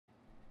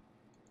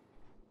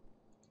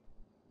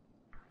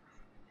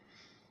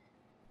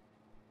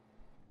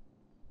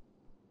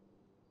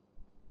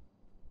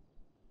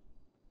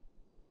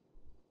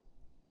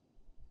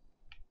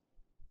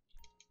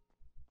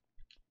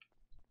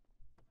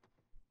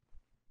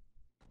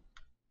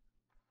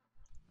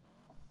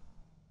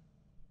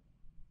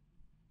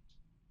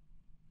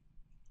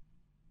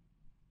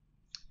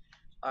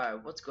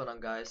Alright, what's going on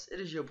guys? It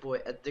is your boy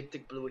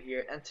Addicted Blue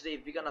here, and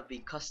today we're gonna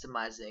be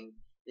customizing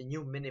the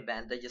new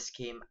minivan that just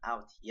came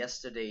out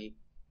yesterday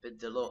with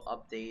the little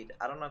update.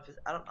 I don't know if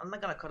I'm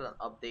not gonna call it an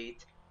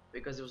update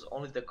because it was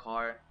only the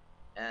car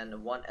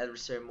and one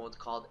adversary mode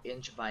called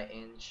inch by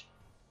inch.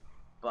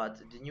 But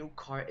the new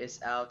car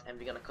is out and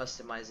we're gonna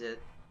customize it.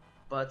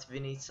 But we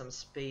need some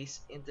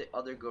space in the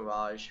other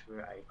garage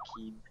where I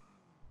keep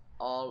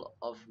all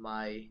of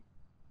my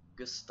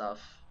good stuff.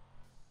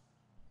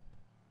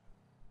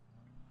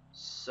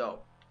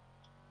 So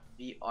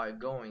we are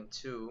going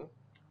to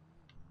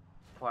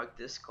park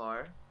this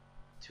car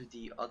to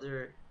the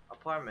other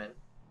apartment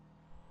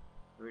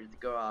with the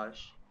garage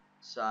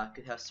so I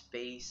could have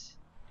space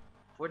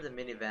for the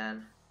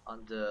minivan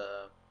on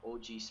the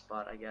OG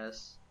spot, I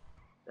guess.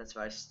 That's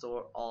where I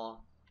store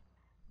all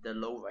the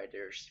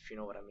lowriders, if you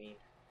know what I mean.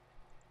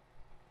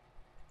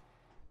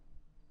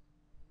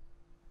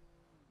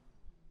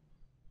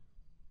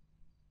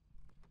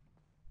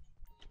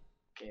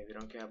 Okay, we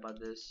don't care about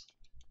this.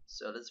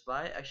 So let's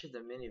buy actually the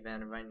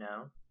minivan right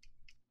now,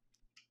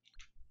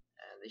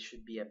 and it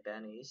should be at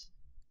Benny's,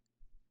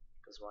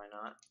 because why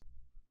not?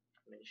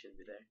 I mean, it should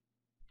be there.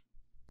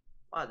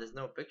 Wow, there's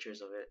no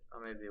pictures of it.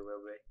 Or maybe it will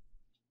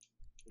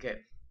be. Okay,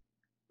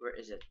 where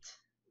is it?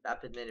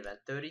 Rapid minivan,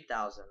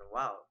 30,000.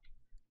 Wow,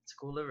 it's a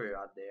cool livery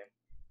out there.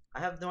 I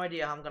have no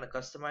idea how I'm gonna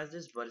customize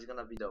this, but it's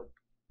gonna be dope.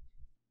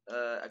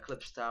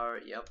 Eclipse Tower,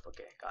 yep,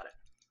 okay, got it.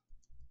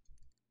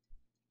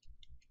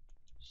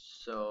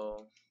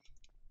 So,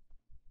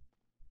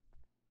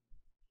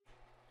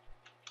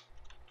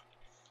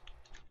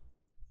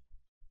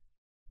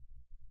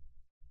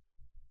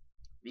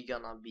 we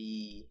gonna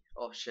be,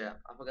 oh shit,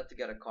 I forgot to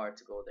get a car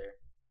to go there.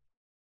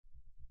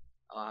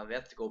 We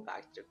have to go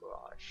back to the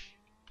garage.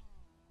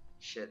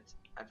 Shit,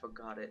 I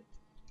forgot it.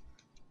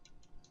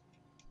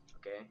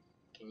 Okay,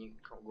 can you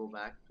go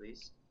back,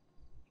 please?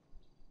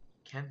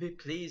 Can we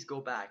please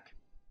go back?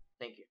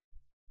 Thank you.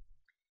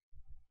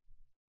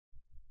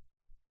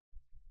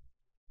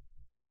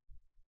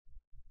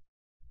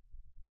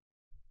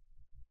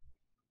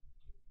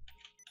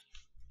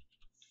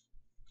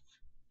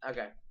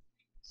 Okay,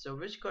 so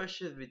which car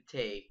should we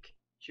take?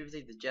 Should we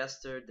take the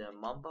Jester, the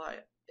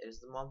Mamba? Is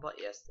the Mamba?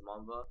 Yes, the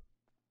Mamba.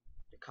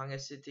 The Kanga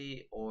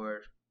City,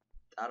 or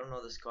I don't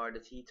know this car, the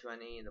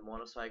T20, the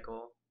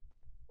motorcycle,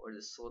 or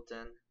the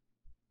Sultan.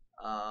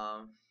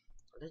 Um,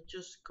 let's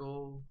just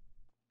go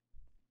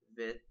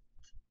with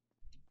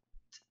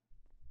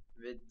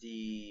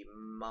the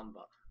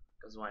Mamba,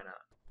 cause why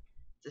not?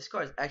 This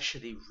car is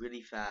actually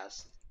really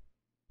fast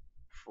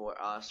for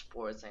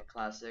sports and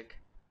classic,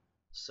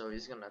 so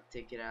he's gonna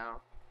take it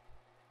out,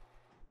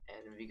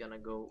 and we're gonna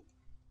go.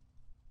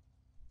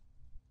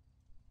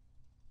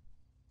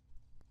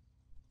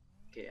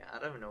 Okay, I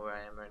don't even know where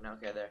I am right now.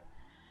 Okay, there.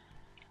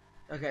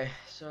 Okay,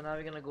 so now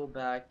we're gonna go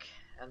back,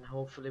 and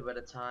hopefully by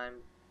the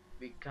time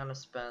we kind of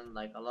spend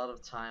like a lot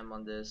of time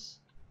on this,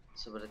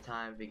 so by the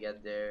time we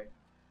get there,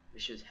 we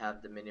should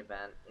have the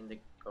minivan in the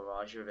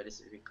garage already,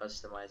 so we can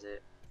customize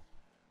it,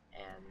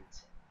 and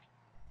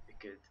we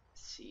could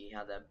see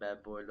how that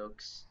bad boy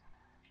looks.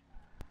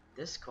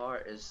 This car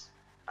is,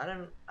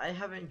 I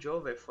haven't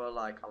drove it for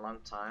like a long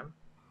time.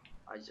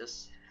 I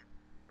just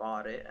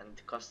bought it and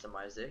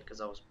customized it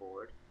because I was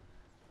bored.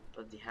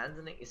 But the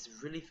handling is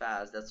really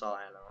fast. That's all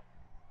I know.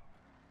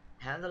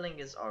 Handling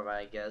is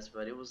alright, I guess,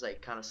 but it was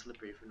like kind of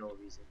slippery for no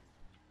reason.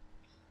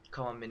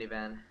 Come on,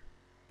 minivan.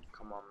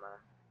 Come on, man.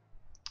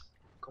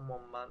 Come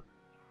on, man.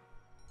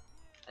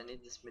 I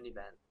need this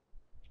minivan.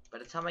 By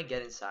the time I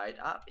get inside,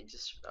 it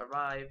just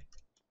arrived.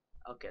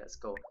 Okay, let's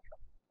go.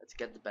 Let's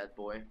get the bad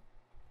boy.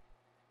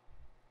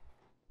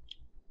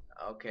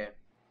 Okay.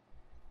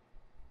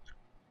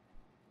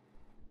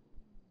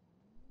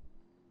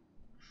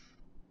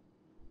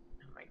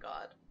 Oh my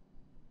god.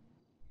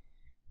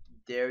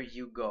 There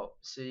you go.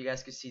 So you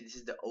guys can see this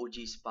is the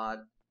OG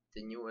spot.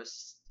 The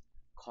newest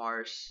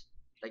cars,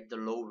 like the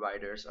low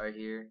riders, are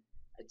here.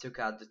 I took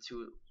out the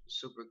two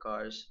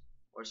supercars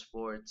or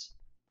sports,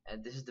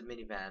 and this is the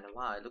minivan.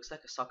 Wow, it looks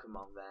like a soccer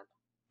mom van.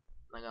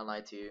 I'm not gonna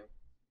lie to you.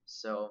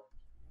 So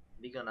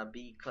we're gonna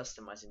be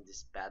customizing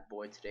this bad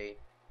boy today,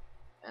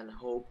 and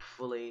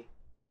hopefully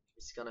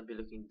it's gonna be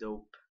looking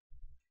dope.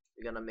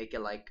 We're gonna make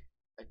it like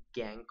a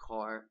gang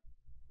car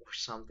or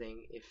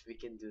something. If we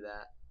can do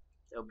that,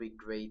 it'll be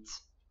great.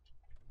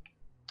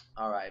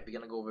 Alright, we're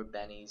gonna go over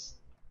Benny's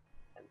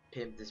and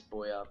pimp this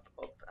boy up.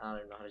 Oh, I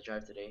don't know how to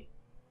drive today.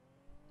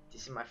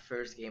 This is my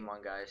first game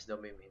on, guys.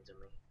 Don't be mean to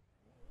me.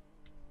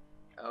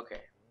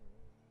 Okay.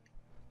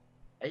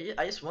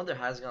 I just wonder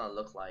how it's gonna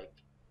look like.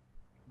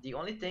 The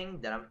only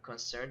thing that I'm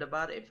concerned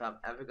about if I'm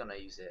ever gonna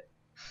use it.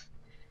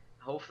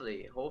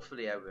 Hopefully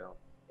I will.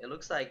 It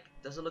looks like,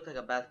 doesn't look like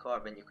a bad car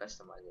when you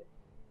customize it.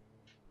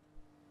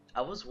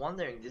 I was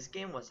wondering, this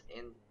game was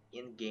in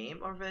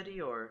game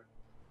already, or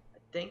I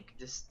think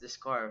this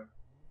car.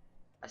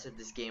 I said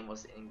this game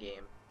was in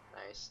game.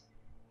 Nice.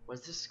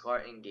 Was this car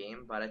in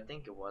game? But I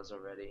think it was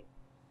already,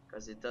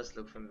 because it does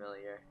look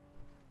familiar.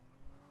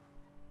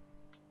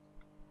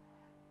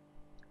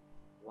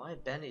 Why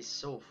Ben is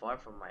so far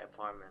from my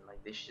apartment?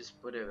 Like they should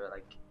just put it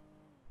like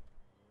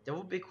that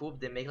would be cool if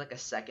they make like a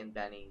second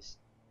Benny's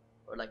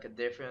or like a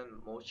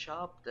different mode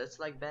shop that's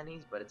like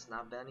Benny's but it's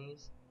not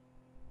Benny's.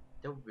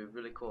 That would be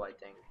really cool. I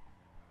think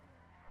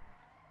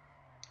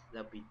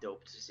that'd be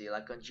dope to see.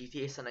 Like on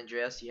GTA San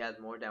Andreas, you had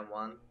more than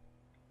one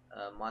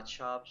mod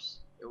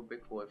shops. It would be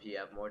cool if you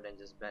have more than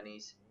just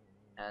Benny's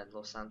and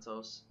Los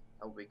Santos.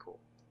 That would be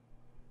cool.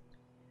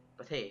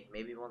 But hey,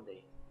 maybe one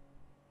day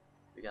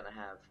we're gonna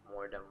have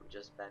more than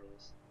just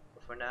Benny's.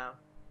 But for now,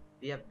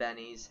 we have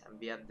Benny's and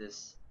we have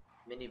this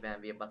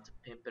minivan. We're about to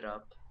pimp it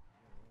up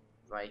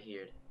right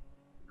here.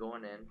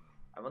 Going in.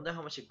 I wonder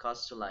how much it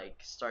costs to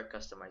like start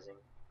customizing.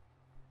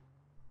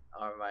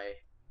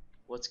 Alright,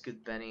 what's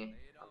good, Benny?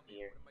 I'm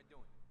here.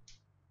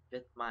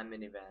 With my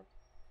minivan.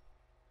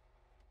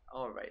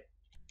 Alright,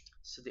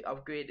 so the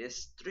upgrade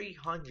is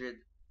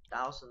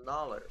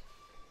 $300,000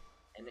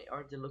 and they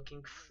are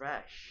looking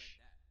fresh.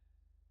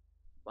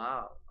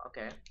 Wow,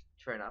 okay,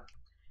 fair enough.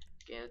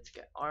 Okay, let's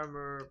get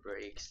armor,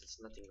 brakes,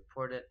 that's nothing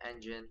important.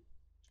 Engine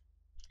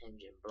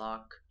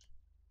block.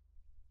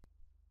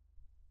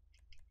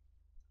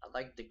 I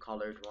like the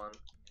colored one.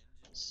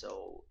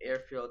 So air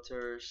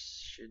filters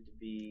should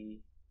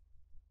be.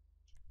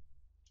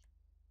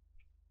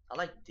 I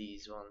like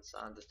these ones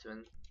on the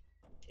twin.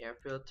 Air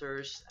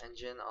filters,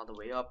 engine all the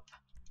way up.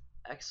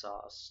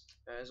 Exhaust.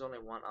 There's only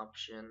one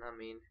option. I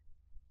mean,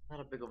 not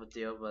a big of a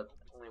deal, but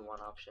only one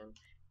option.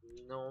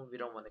 No, we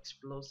don't want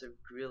explosive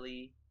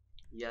grilly.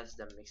 Yes,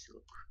 that makes it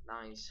look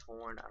nice.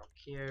 Horn, I don't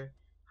care.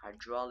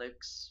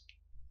 Hydraulics,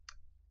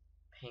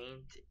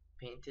 paint,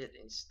 painted,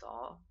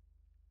 install.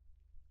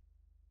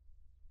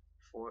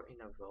 4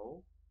 in a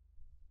row.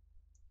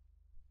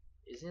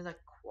 Isn't it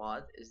like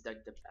quad is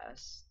like the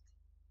best?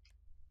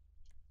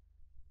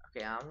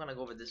 Okay, I'm gonna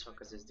go with this one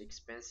because it's the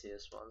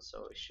expensiest one,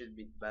 so it should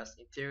be the best.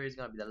 Interior is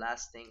gonna be the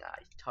last thing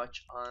I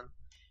touch on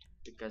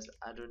because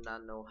I do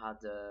not know how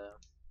the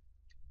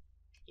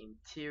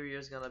interior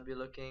is gonna be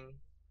looking.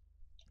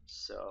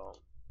 So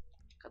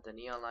got the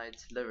neon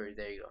lights, livery,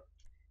 there you go.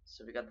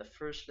 So we got the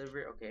first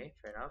livery, okay,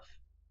 fair enough.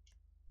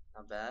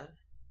 Not bad.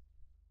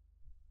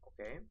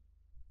 Okay,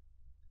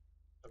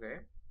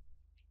 okay,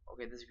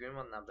 okay, this green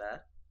one not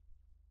bad.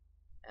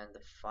 And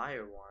the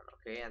fire one,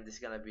 okay, and this is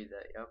gonna be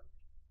the yep.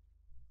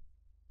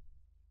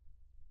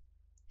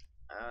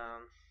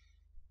 Um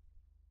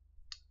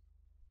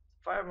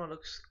fire one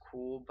looks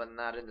cool, but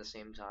not in the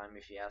same time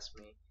if you ask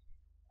me.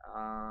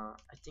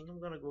 I think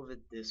I'm gonna go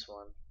with this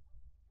one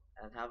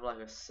and have like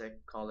a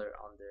sick color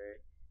on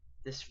there.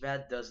 This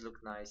red does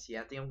look nice.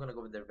 Yeah, I think I'm gonna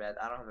go with the red.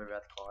 I don't have a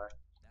red car.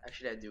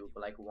 Actually, I do,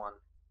 but like one.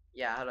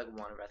 Yeah, I have like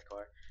one red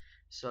car.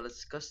 So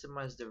let's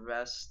customize the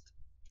rest.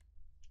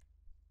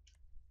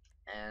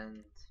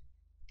 And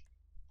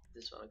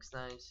this one looks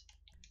nice.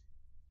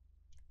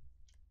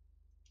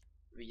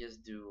 We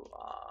just do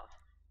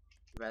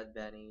red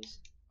bennies.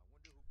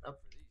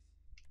 Up.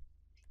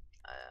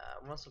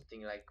 I want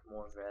something like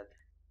more red.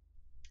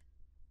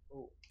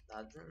 Oh,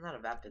 not a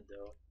vapid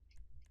though.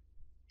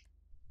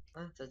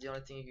 That's the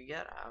only thing you can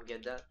get. I'll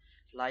get that.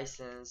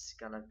 License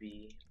gonna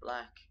be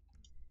black.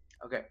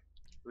 Okay,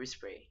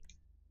 respray.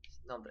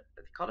 No,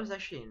 the color is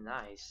actually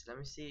nice. Let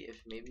me see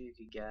if maybe you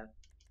could get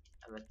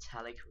a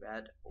metallic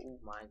red. Oh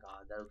my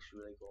god, that looks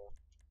really cool.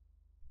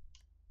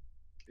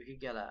 We could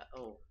get a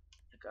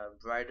like a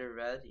brighter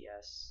red.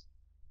 Yes.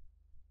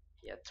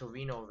 Yeah,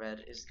 Torino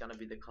red is gonna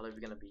be the color we're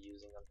gonna be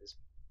using on this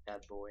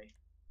bad boy.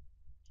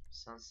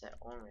 Sunset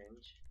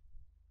orange.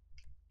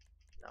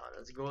 No,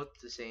 let's go with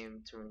the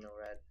same Torino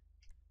red,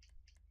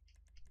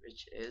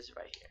 which is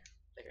right here.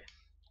 Okay.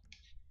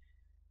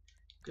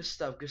 Good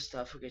stuff, good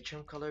stuff. Okay,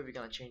 trim color we're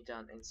gonna change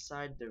down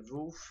inside. The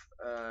roof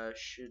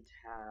should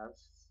have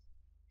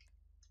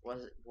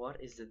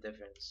what is the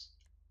difference?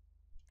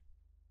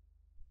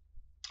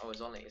 Oh,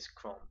 it's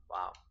chrome.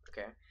 Wow.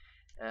 Okay.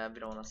 We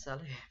don't wanna sell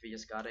it. We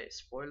just got it.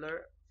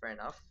 Spoiler. Fair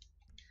enough.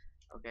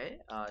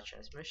 Okay.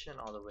 Transmission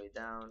all the way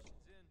down.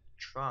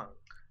 Trunk.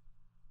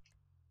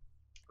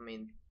 I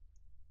mean,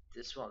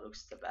 this one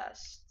looks the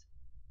best.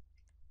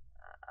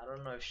 I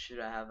don't know if should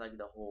I have like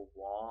the whole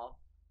wall.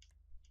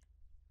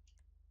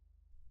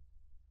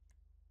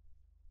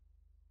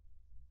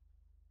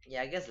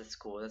 Yeah, I guess that's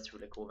cool. That's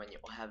really cool when you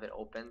have it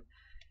open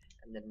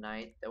in the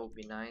night. That would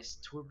be nice.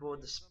 Turbo,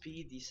 the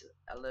speed,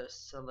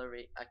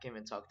 accelerate. I can't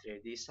even talk today.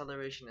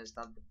 Deceleration is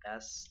not the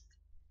best,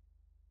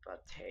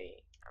 but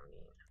hey, I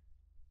mean,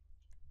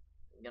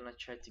 I'm gonna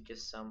try to get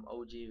some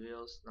OG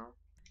wheels. No,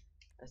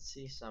 let's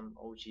see some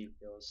OG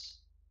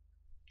wheels.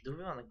 Do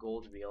we want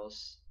gold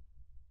wheels?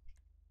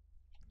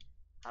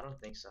 I don't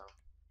think so.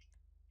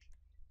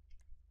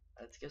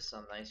 Let's get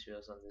some nice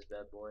wheels on this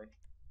bad boy.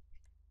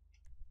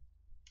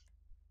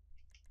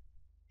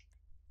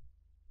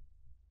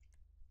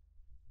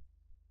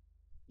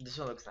 This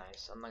one looks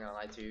nice. I'm not gonna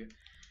lie to you.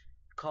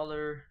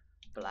 Color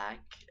black.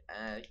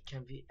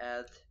 Can we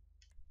add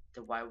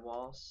the white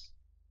walls?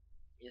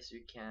 Yes,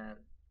 we can.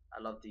 I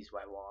love these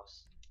white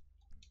walls.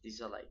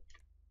 These are like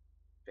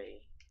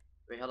bay.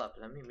 Wait, hold up.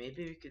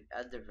 Maybe we could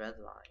add the red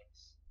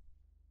lines.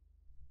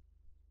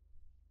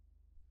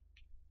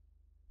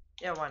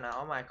 Yeah, why not?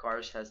 All my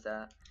cars has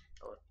that.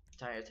 Oh,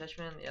 tire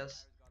attachment,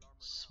 yes.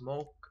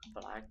 Smoke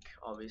black,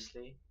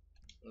 obviously.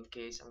 In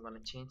case I'm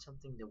gonna change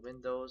something, the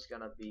windows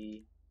gonna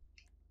be.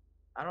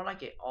 I don't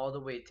like it all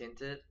the way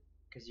tinted,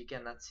 because you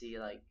cannot see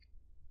like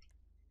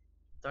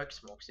dark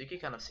smoke. So you can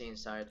kind of see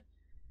inside.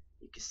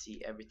 You can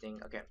see everything.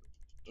 Okay,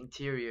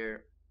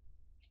 interior.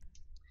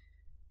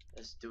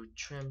 Let's do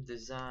trim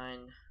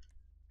design.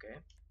 Okay,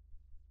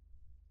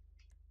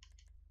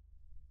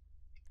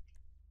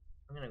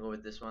 I'm gonna go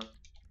with this one.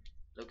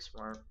 Looks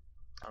smart.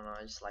 I don't know.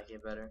 I just like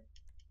it better.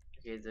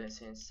 Okay,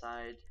 this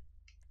inside.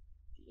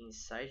 The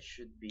inside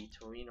should be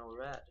Torino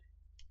red.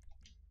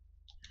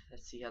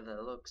 Let's see how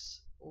that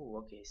looks. Ooh,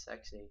 okay,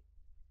 sexy.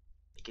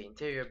 Okay,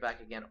 interior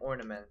back again.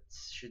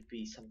 Ornaments should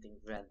be something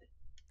red.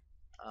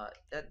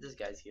 That this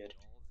guy's good.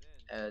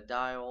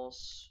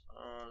 Dials.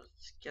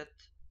 Let's get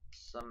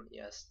some.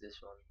 Yes,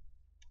 this one.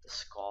 The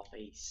skull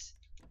face.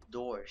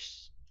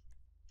 Doors.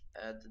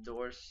 The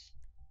doors.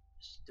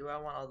 Do I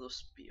want all those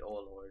speed?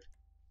 Oh lord.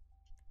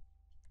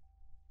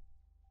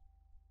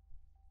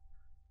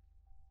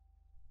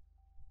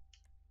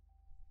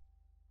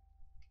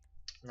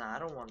 Nah, I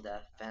don't want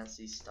that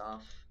fancy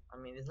stuff. I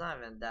mean, it's not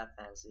even that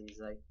fancy. It's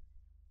like,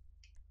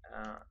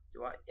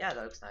 do I? Yeah,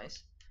 that looks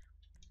nice.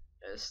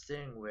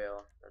 Steering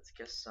wheel. Let's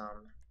get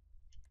some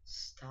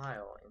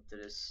style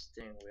into this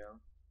steering wheel.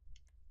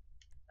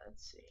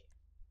 Let's see.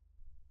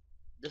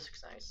 This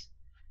looks nice.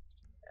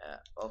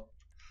 Up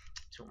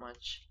too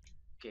much.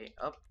 Okay,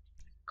 up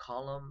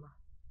column.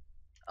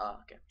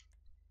 Okay.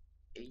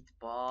 8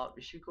 ball.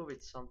 We should go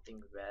with something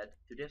red.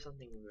 Do they have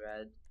something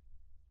red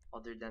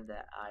other than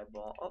the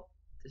eyeball? Oh,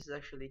 this is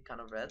actually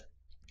kind of red.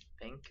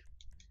 Pink.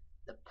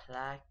 The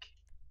plaque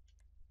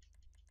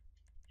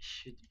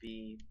should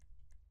be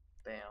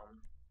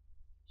bam.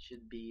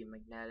 Should be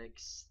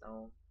magnetics.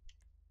 No.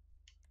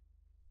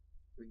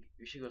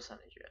 We should go San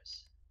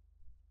Andreas.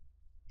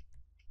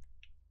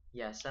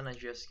 Yeah, San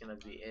Andreas is gonna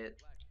be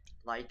it.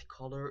 Light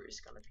color is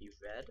gonna be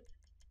red.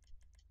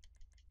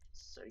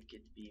 So it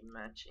could be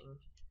matching.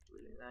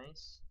 Really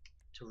nice.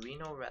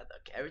 Torino red.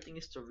 Okay, everything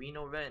is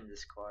Torino red in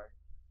this car.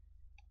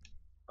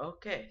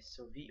 Okay,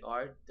 so we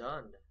are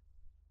done.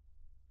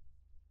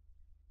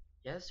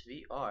 Yes,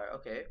 we are.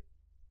 Okay,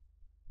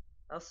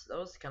 that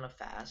was kind of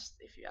fast,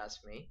 if you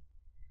ask me.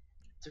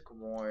 It took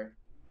more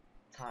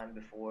time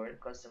before the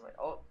customer.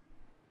 Oh,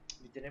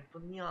 we didn't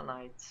put neon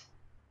lights.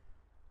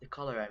 The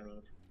color, I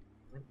mean.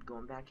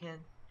 Going back in.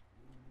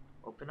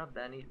 Open up,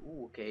 Benny.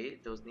 Ooh, okay.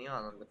 Those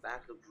neon on the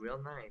back look real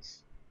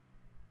nice.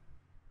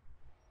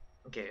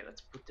 Okay,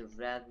 let's put the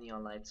red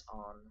neon lights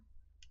on,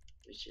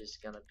 which is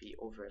gonna be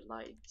over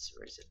lights.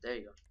 Where is it? There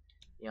you go.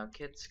 Neon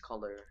kits,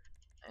 color,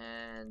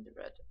 and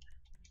red.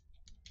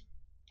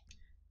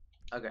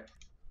 Okay.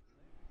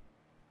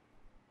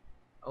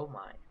 Oh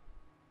my.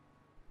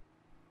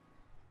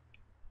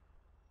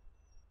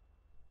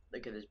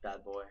 Look at this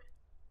bad boy.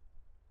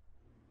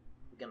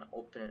 We're gonna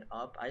open it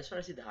up. I just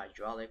wanna see the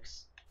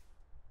hydraulics.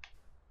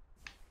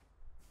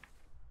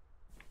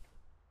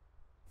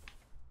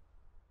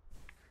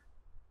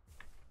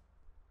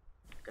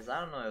 Because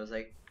I don't know, it was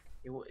like,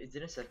 it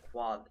didn't say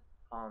quad.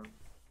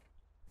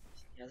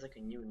 It has like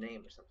a new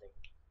name or something.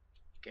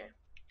 Okay.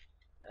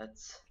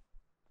 Let's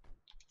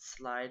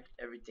slide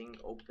everything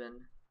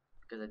open.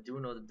 Because I do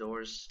know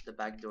the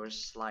back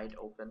doors slide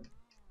open.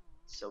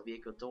 So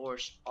vehicle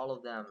doors, all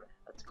of them.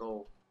 Let's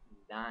go.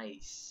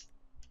 Nice.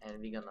 And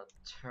we're gonna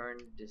turn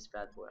this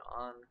bad boy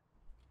on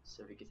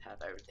so we could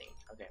have everything.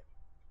 Okay.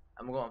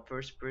 I'm going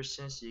first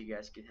person so you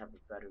guys could have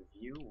a better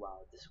view.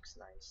 Wow, this looks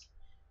nice.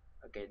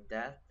 Okay,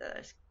 that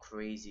is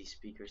crazy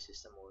speaker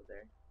system over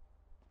there.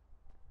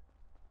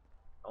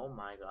 Oh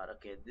my god,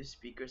 okay, these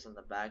speakers on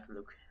the back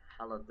look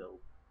hella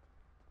dope.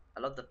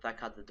 I love the fact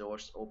how the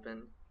doors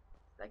open,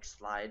 like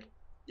slide.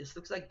 This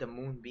looks like the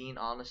moonbeam,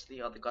 honestly.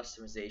 All the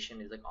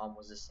customization is like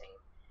almost the same.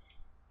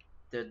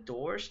 The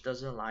doors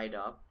doesn't light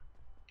up.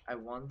 I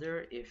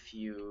wonder if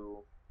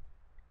you,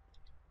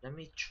 let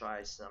me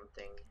try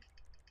something.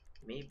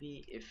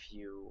 Maybe if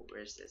you,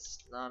 where's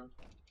this? None.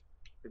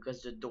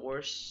 Because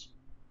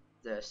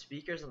the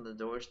speakers on the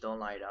doors don't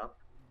light up.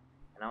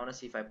 And I want to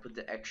see if I put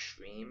the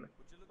extreme,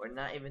 or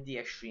not even the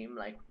extreme,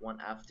 like one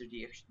after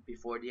the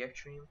before the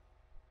extreme.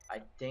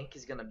 I think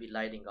it's gonna be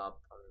lighting up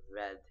on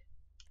red,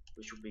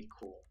 which would be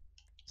cool.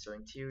 So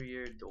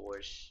interior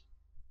doors,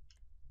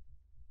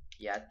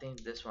 yeah, I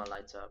think this one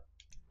lights up.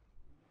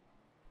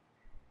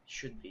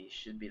 Should be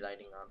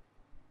lighting up.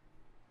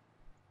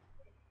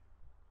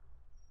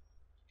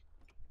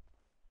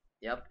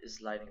 Yep,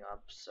 it's lighting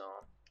up. So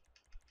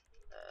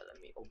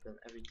let me open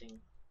everything.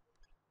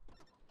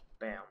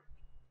 Bam.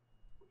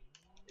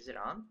 Is it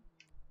on?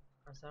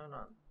 Is that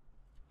on?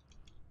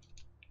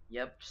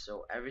 Yep.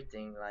 So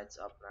everything lights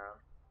up now,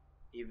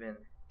 even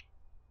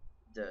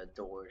the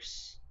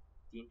doors.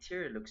 The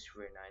interior looks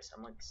really nice.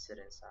 I'm like sit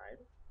inside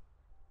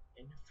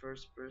in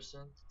first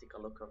person to take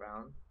a look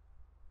around.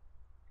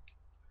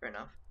 Fair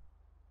enough.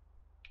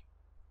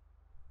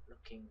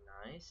 Looking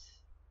nice.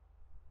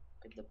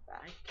 Look at the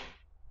back.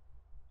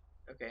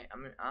 Okay,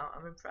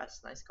 I'm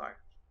impressed. Nice car.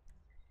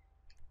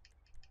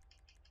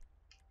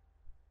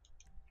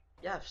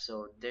 yeah,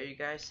 so there you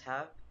guys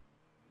have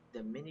the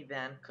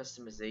minivan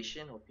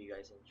customization. Hope you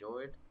guys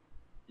enjoyed.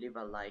 Leave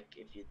a like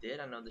if you did.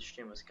 I know the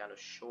stream was kind of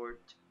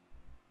short,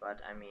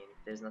 but I mean,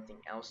 there's nothing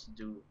else to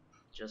do,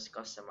 just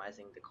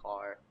customizing the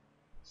car.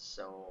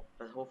 So,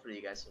 but hopefully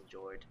you guys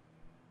enjoyed,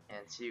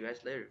 and see you guys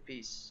later.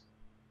 Peace.